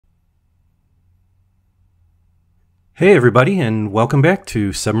Hey everybody, and welcome back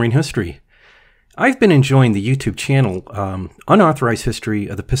to Submarine History. I've been enjoying the YouTube channel Unauthorized History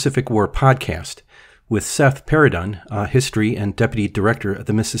of the Pacific War podcast with Seth Paradon, History and Deputy Director of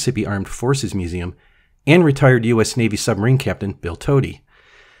the Mississippi Armed Forces Museum, and retired U.S. Navy submarine captain Bill Tody.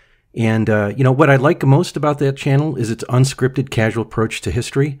 And what I like most about that channel is its unscripted, casual approach to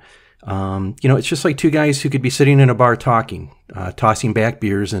history. It's just like two guys who could be sitting in a bar talking, tossing back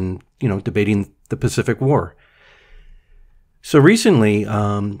beers and, debating the Pacific War. So recently,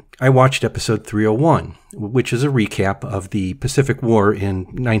 I watched episode 301, which is a recap of the Pacific War in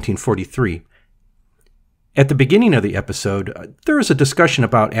 1943. At the beginning of the episode, there is a discussion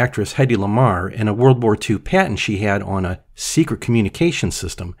about actress Hedy Lamarr and a World War II patent she had on a secret communication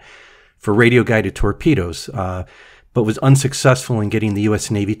system for radio-guided torpedoes, but was unsuccessful in getting the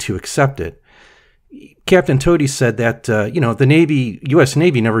U.S. Navy to accept it. Captain Tody said that, the U.S.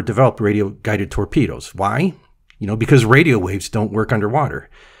 Navy never developed radio-guided torpedoes. Why? Because radio waves don't work underwater,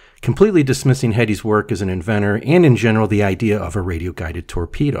 completely dismissing Hedy's work as an inventor and in general the idea of a radio-guided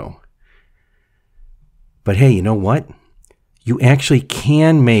torpedo. But hey, you know what? You actually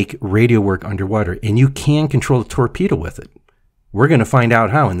can make radio work underwater, and you can control a torpedo with it. We're going to find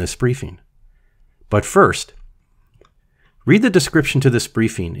out how in this briefing. But first, read the description to this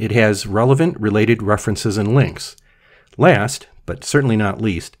briefing. It has relevant, related references and links. Last, but certainly not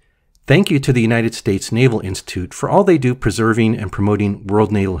least, thank you to the United States Naval Institute for all they do preserving and promoting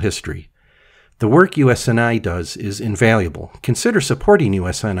world naval history. The work USNI does is invaluable. Consider supporting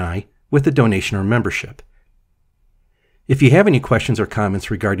USNI with a donation or membership. If you have any questions or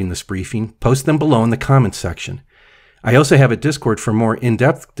comments regarding this briefing, post them below in the comments section. I also have a Discord for more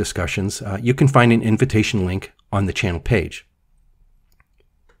in-depth discussions. You can find an invitation link on the channel page.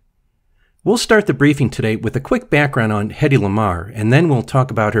 We'll start the briefing today with a quick background on Hedy Lamarr, and then we'll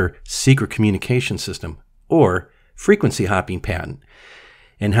talk about her secret communication system, or frequency hopping patent,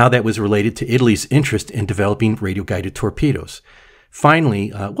 and how that was related to Italy's interest in developing radio-guided torpedoes.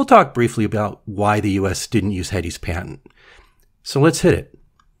 Finally, we'll talk briefly about why the U.S. didn't use Hedy's patent. So let's hit it.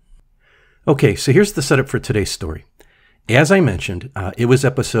 Okay, so here's the setup for today's story. As I mentioned, it was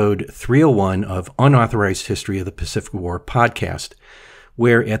episode 301 of Unauthorized History of the Pacific War podcast,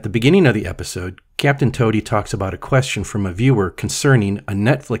 where at the beginning of the episode, Captain Tody talks about a question from a viewer concerning a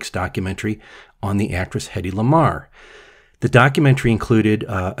Netflix documentary on the actress Hedy Lamarr. The documentary included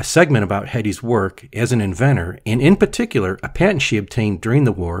a segment about Hedy's work as an inventor, and in particular, a patent she obtained during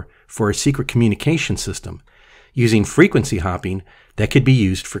the war for a secret communication system using frequency hopping that could be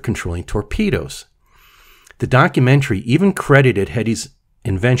used for controlling torpedoes. The documentary even credited Hedy's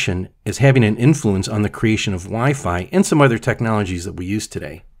invention as having an influence on the creation of Wi-Fi and some other technologies that we use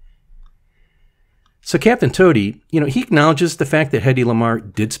today. So Captain Tody, he acknowledges the fact that Hedy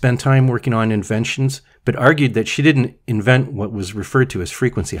Lamarr did spend time working on inventions, but argued that she didn't invent what was referred to as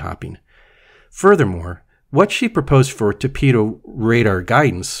frequency hopping. Furthermore, what she proposed for torpedo radar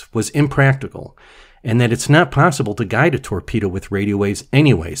guidance was impractical, and that it's not possible to guide a torpedo with radio waves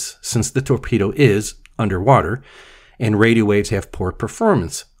anyways, since the torpedo is underwater, and radio waves have poor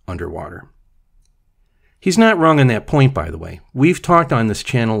performance underwater. He's not wrong on that point, by the way. We've talked on this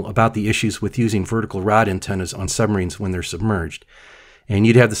channel about the issues with using vertical rod antennas on submarines when they're submerged, and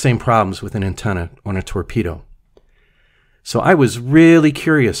you'd have the same problems with an antenna on a torpedo. So I was really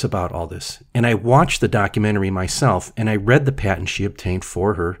curious about all this, and I watched the documentary myself, and I read the patent she obtained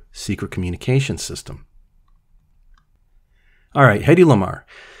for her secret communication system. All right, Hedy Lamarr.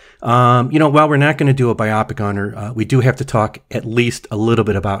 While we're not going to do a biopic on her, we do have to talk at least a little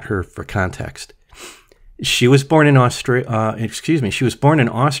bit about her for context. She was born in Austria on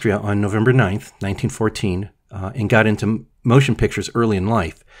November 9th, 1914, and got into motion pictures early in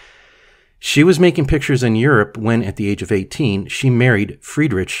life. She was making pictures in Europe when, at the age of 18, she married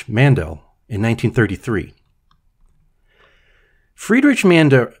Friedrich Mandel in 1933. Friedrich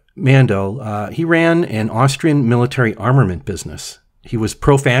Mandel, he ran an Austrian military armament business. He was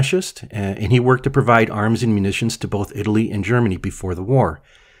pro-fascist, and he worked to provide arms and munitions to both Italy and Germany before the war.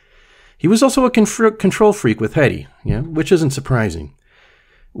 He was also a control freak with Hedy, which isn't surprising.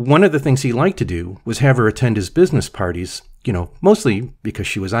 One of the things he liked to do was have her attend his business parties, mostly because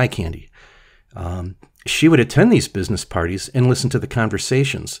she was eye candy. She would attend these business parties and listen to the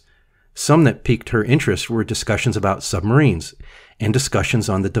conversations. Some that piqued her interest were discussions about submarines and discussions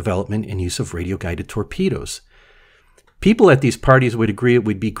on the development and use of radio-guided torpedoes. People at these parties would agree it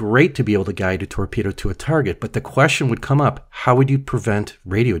would be great to be able to guide a torpedo to a target, but the question would come up, how would you prevent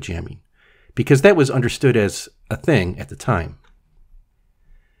radio jamming? Because that was understood as a thing at the time.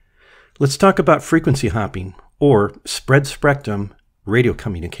 Let's talk about frequency hopping, or spread spectrum radio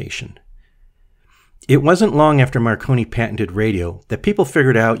communication. It wasn't long after Marconi patented radio that people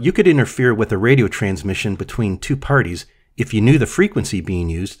figured out you could interfere with a radio transmission between two parties if you knew the frequency being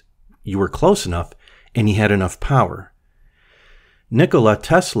used, you were close enough, and you had enough power. Nikola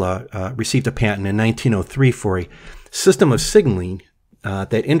Tesla received a patent in 1903 for a system of signaling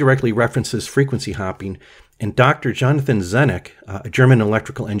that indirectly references frequency hopping, and Dr. Jonathan Zenneck, a German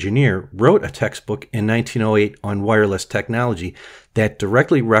electrical engineer, wrote a textbook in 1908 on wireless technology that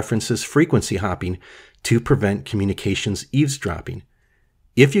directly references frequency hopping to prevent communications eavesdropping,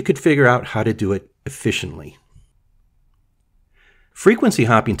 if you could figure out how to do it efficiently. Frequency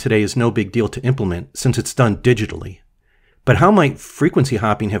hopping today is no big deal to implement since it's done digitally. But how might frequency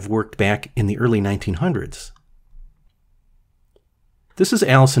hopping have worked back in the early 1900s? This is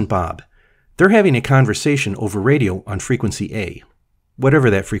Alice and Bob. They're having a conversation over radio on frequency A, whatever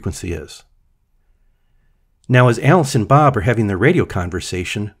that frequency is. Now, as Alice and Bob are having their radio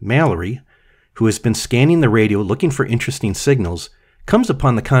conversation, Mallory, who has been scanning the radio looking for interesting signals, comes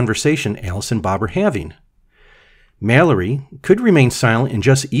upon the conversation Alice and Bob are having. Mallory could remain silent and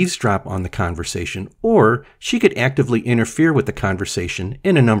just eavesdrop on the conversation, or she could actively interfere with the conversation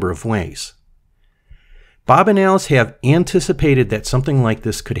in a number of ways. Bob and Alice have anticipated that something like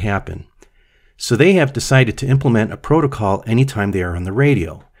this could happen, so they have decided to implement a protocol anytime they are on the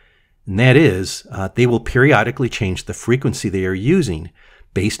radio. And that is, they will periodically change the frequency they are using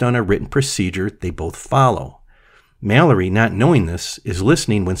based on a written procedure they both follow. Mallory, not knowing this, is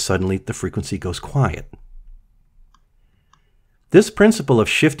listening when suddenly the frequency goes quiet. This principle of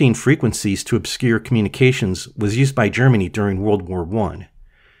shifting frequencies to obscure communications was used by Germany during World War I.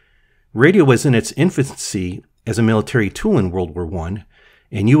 Radio was in its infancy as a military tool in World War I,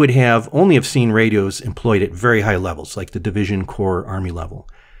 and you would only have seen radios employed at very high levels, like the division, corps, army level,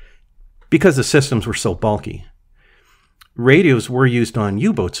 because the systems were so bulky. Radios were used on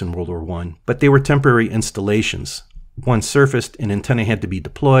U-boats in World War I, but they were temporary installations. Once surfaced, an antenna had to be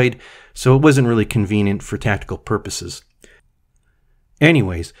deployed, so it wasn't really convenient for tactical purposes.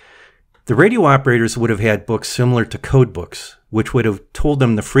 Anyways, the radio operators would have had books similar to code books, which would have told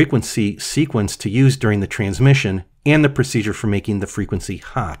them the frequency sequence to use during the transmission and the procedure for making the frequency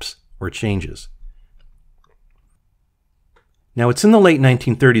hops or changes. Now, it's in the late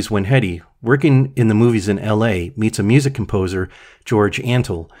 1930s when Hedy, working in the movies in LA, meets a music composer, George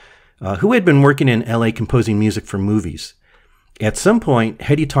Antle, who had been working in LA composing music for movies. At some point,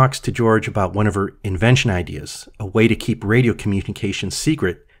 Hedy talks to George about one of her invention ideas, a way to keep radio communications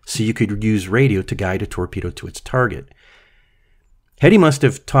secret so you could use radio to guide a torpedo to its target. Hedy must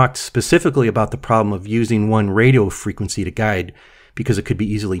have talked specifically about the problem of using one radio frequency to guide because it could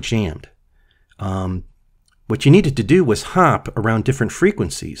be easily jammed. What you needed to do was hop around different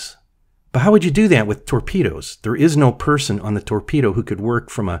frequencies. But how would you do that with torpedoes? There is no person on the torpedo who could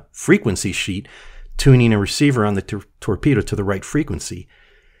work from a frequency sheet tuning a receiver on the torpedo to the right frequency.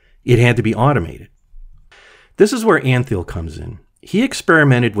 It had to be automated. This is where Antle comes in. He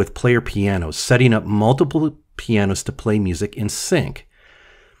experimented with player pianos, setting up multiple pianos to play music in sync.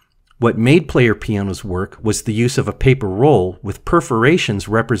 What made player pianos work was the use of a paper roll with perforations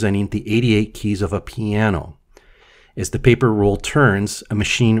representing the 88 keys of a piano. As the paper roll turns, a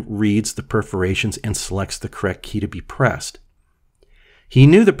machine reads the perforations and selects the correct key to be pressed. He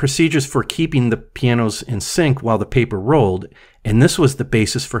knew the procedures for keeping the pianos in sync while the paper rolled, and this was the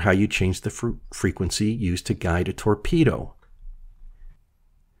basis for how you change the frequency used to guide a torpedo.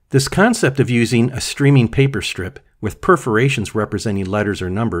 This concept of using a streaming paper strip with perforations representing letters or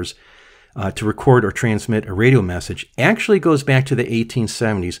numbers to record or transmit a radio message actually goes back to the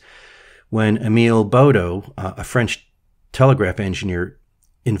 1870s when Émile Baudot, a French telegraph engineer,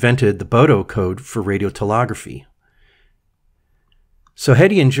 invented the Baudot code for radio telegraphy. So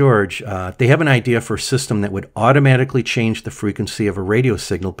Hedy and George, they have an idea for a system that would automatically change the frequency of a radio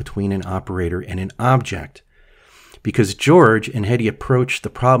signal between an operator and an object. Because George and Hedy approached the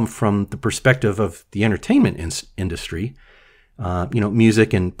problem from the perspective of the entertainment industry,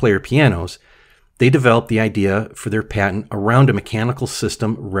 music and player pianos, they developed the idea for their patent around a mechanical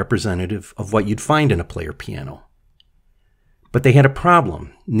system representative of what you'd find in a player piano. But they had a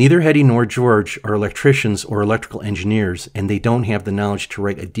problem. Neither Hedy nor George are electricians or electrical engineers, and they don't have the knowledge to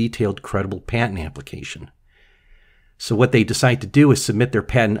write a detailed, credible patent application. So what they decide to do is submit their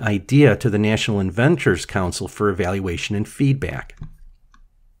patent idea to the National Inventors Council for evaluation and feedback.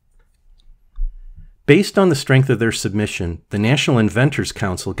 Based on the strength of their submission, the National Inventors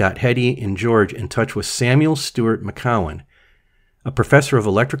Council got Hedy and George in touch with Samuel Stewart McCowan, a professor of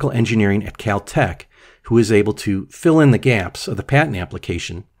electrical engineering at Caltech, who is able to fill in the gaps of the patent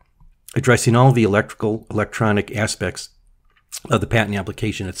application, addressing all the electronic aspects of the patent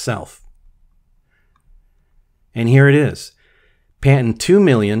application itself. And here it is. Patent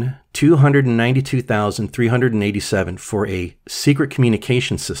 2,292,387 for a secret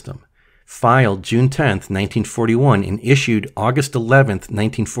communication system, filed June 10th, 1941, and issued August 11th,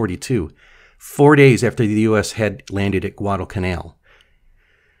 1942, 4 days after the U.S. had landed at Guadalcanal.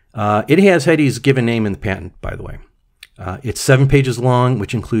 It has Hedy's given name in the patent, by the way. It's 7 pages long,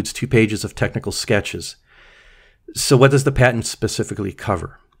 which includes 2 pages of technical sketches. So what does the patent specifically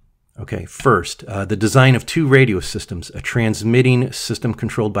cover? Okay, first, the design of 2 radio systems, a transmitting system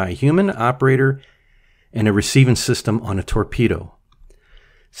controlled by a human operator and a receiving system on a torpedo.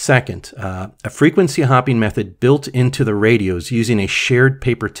 Second, a frequency hopping method built into the radios using a shared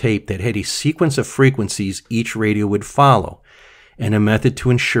paper tape that had a sequence of frequencies each radio would follow, and a method to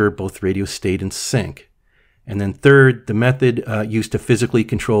ensure both radios stayed in sync. And then third, the method used to physically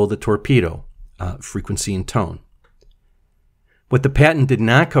control the torpedo, frequency and tone. What the patent did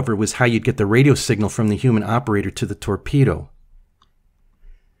not cover was how you'd get the radio signal from the human operator to the torpedo.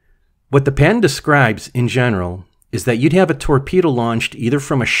 What the patent describes in general is that you'd have a torpedo launched either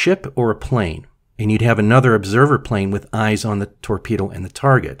from a ship or a plane, and you'd have another observer plane with eyes on the torpedo and the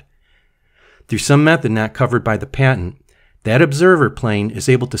target. Through some method not covered by the patent, that observer plane is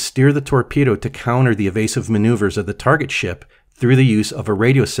able to steer the torpedo to counter the evasive maneuvers of the target ship through the use of a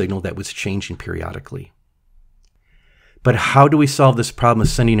radio signal that was changing periodically. But how do we solve this problem of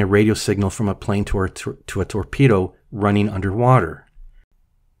sending a radio signal from a plane to a torpedo running underwater?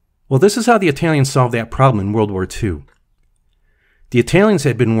 Well, this is how the Italians solved that problem in World War II. The Italians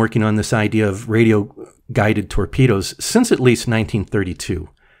had been working on this idea of radio-guided torpedoes since at least 1932.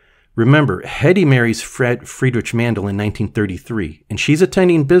 Remember, Hedy marries Friedrich Mandel in 1933, and she's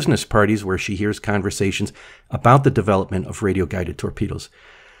attending business parties where she hears conversations about the development of radio-guided torpedoes.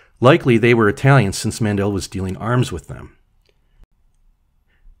 Likely they were Italian since Mandel was dealing arms with them.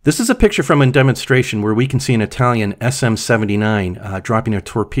 This is a picture from a demonstration where we can see an Italian SM-79 dropping a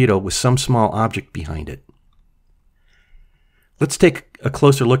torpedo with some small object behind it. Let's take a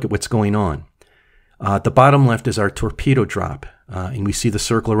closer look at what's going on. The bottom left is our torpedo drop, and we see the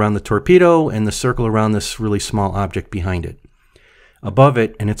circle around the torpedo and the circle around this really small object behind it. Above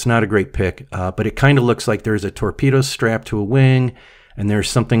it, and it's not a great pic, but it kind of looks like there's a torpedo strapped to a wing, and there's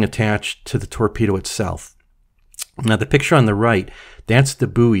something attached to the torpedo itself. Now the picture on the right, that's the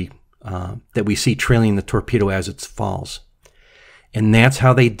buoy that we see trailing the torpedo as it falls. And that's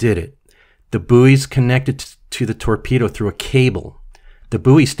how they did it. The buoy's connected to the torpedo through a cable. The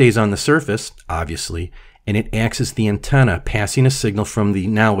buoy stays on the surface, obviously, and it acts as the antenna, passing a signal from the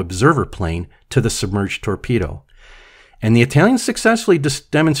now observer plane to the submerged torpedo. And the Italians successfully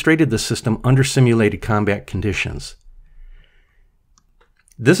demonstrated the system under simulated combat conditions.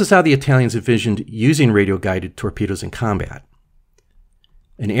 This is how the Italians envisioned using radio-guided torpedoes in combat.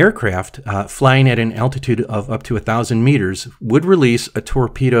 An aircraft flying at an altitude of up to 1,000 meters would release a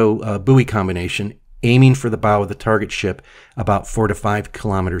torpedo buoy combination aiming for the bow of the target ship about 4 to 5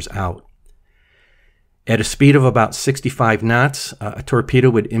 kilometers out. At a speed of about 65 knots, a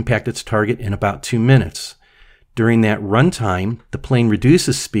torpedo would impact its target in about 2 minutes. During that runtime, the plane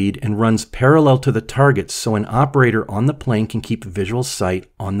reduces speed and runs parallel to the target so an operator on the plane can keep visual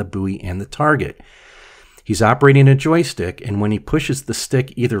sight on the buoy and the target. He's operating a joystick, and when he pushes the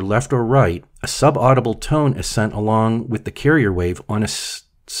stick either left or right, a subaudible tone is sent along with the carrier wave on a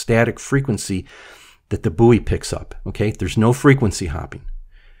static frequency that the buoy picks up. Okay, there's no frequency hopping.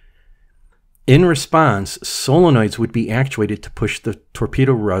 In response, solenoids would be actuated to push the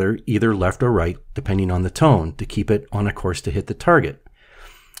torpedo rudder either left or right, depending on the tone, to keep it on a course to hit the target.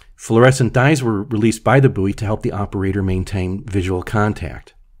 Fluorescent dyes were released by the buoy to help the operator maintain visual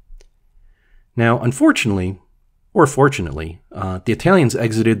contact. Now, unfortunately, or fortunately, the Italians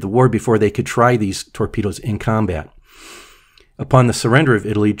exited the war before they could try these torpedoes in combat. Upon the surrender of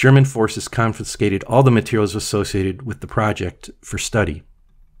Italy, German forces confiscated all the materials associated with the project for study.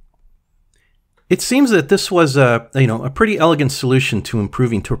 It seems that this was a pretty elegant solution to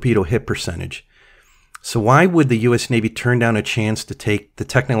improving torpedo hit percentage. So why would the U.S. Navy turn down a chance to take the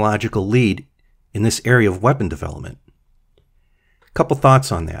technological lead in this area of weapon development? A couple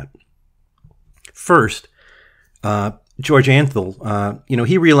thoughts on that. First, George Antheil,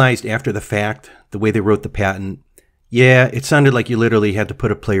 he realized after the fact, the way they wrote the patent, yeah, it sounded like you literally had to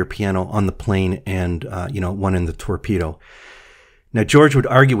put a player piano on the plane and, one in the torpedo. Now, George would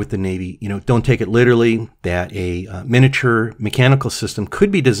argue with the Navy, don't take it literally, that a miniature mechanical system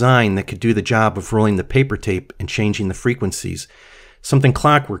could be designed that could do the job of rolling the paper tape and changing the frequencies, something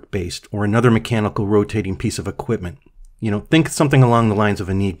clockwork-based or another mechanical rotating piece of equipment. Think something along the lines of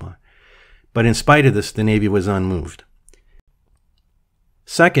Enigma. But in spite of this, the Navy was unmoved.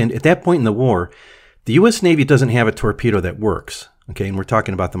 Second, at that point in the war, The U.S. Navy doesn't have a torpedo that works, okay, and we're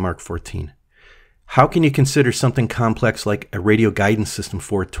talking about the Mark 14. How can you consider something complex like a radio guidance system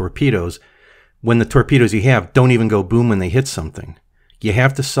for torpedoes when the torpedoes you have don't even go boom when they hit something? You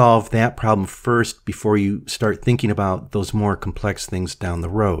have to solve that problem first before you start thinking about those more complex things down the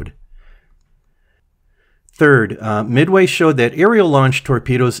road. Third, Midway showed that aerial launched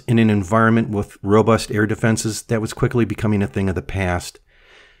torpedoes in an environment with robust air defenses, that was quickly becoming a thing of the past.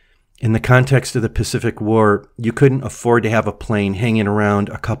 In the context of the Pacific War, you couldn't afford to have a plane hanging around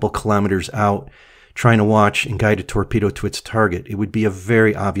a couple kilometers out trying to watch and guide a torpedo to its target. It would be a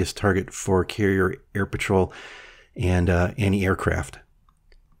very obvious target for carrier air patrol and anti-aircraft.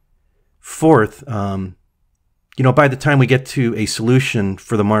 Fourth, by the time we get to a solution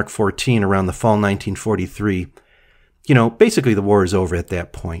for the Mark 14 around the fall 1943, basically the war is over at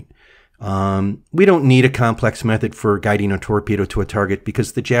that point. We don't need a complex method for guiding a torpedo to a target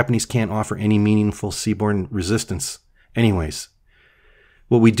because the Japanese can't offer any meaningful seaborne resistance anyways.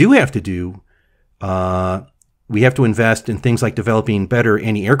 What we do have to do, we have to invest in things like developing better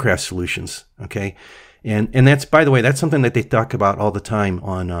anti-aircraft solutions, okay? And that's, by the way, that's something that they talk about all the time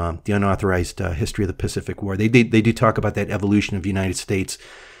on the unauthorized history of the Pacific War. They do talk about that evolution of the United States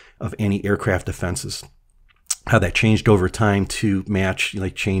of anti-aircraft defenses, how that changed over time to match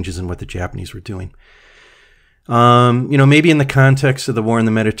changes in what the Japanese were doing. Maybe in the context of the war in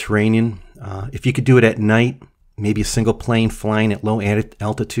the Mediterranean, if you could do it at night, maybe a single plane flying at low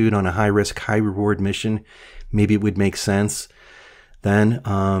altitude on a high-risk, high-reward mission, maybe it would make sense then.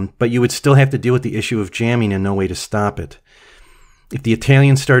 But you would still have to deal with the issue of jamming and no way to stop it. If the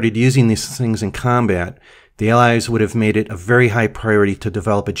Italians started using these things in combat, the Allies would have made it a very high priority to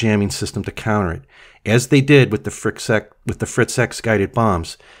develop a jamming system to counter it, as they did with the Fritz X guided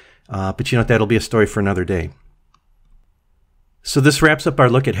bombs. But that'll be a story for another day. So this wraps up our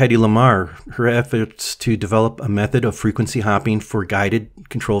look at Hedy Lamarr, her efforts to develop a method of frequency hopping for guided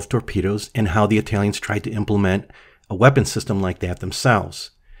control of torpedoes, and how the Italians tried to implement a weapon system like that themselves.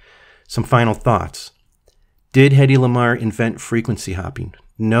 Some final thoughts. Did Hedy Lamarr invent frequency hopping?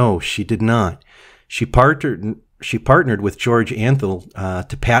 No, she did not. She partnered with George Antheil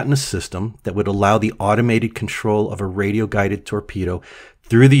to patent a system that would allow the automated control of a radio-guided torpedo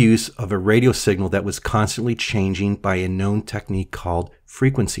through the use of a radio signal that was constantly changing by a known technique called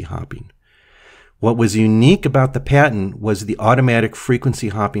frequency hopping. What was unique about the patent was the automatic frequency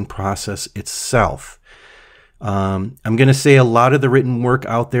hopping process itself. I'm going to say a lot of the written work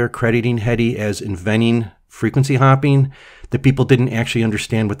out there crediting Hedy as inventing frequency hopping, the people didn't actually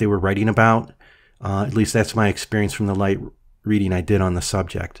understand what they were writing about. At least that's my experience from the light reading I did on the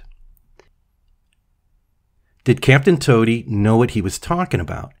subject. Did Captain Tody know what he was talking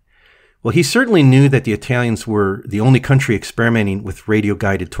about? Well, he certainly knew that the Italians were the only country experimenting with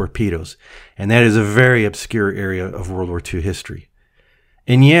radio-guided torpedoes, and that is a very obscure area of World War II history.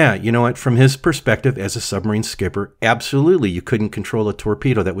 And yeah, you know what, from his perspective as a submarine skipper, absolutely you couldn't control a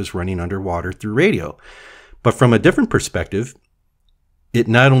torpedo that was running underwater through radio. But from a different perspective, it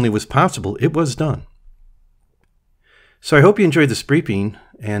not only was possible, it was done. So I hope you enjoyed this briefing,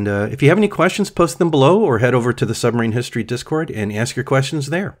 and if you have any questions, post them below or head over to the Submarine History Discord and ask your questions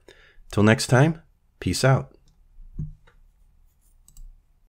there. Till next time, peace out.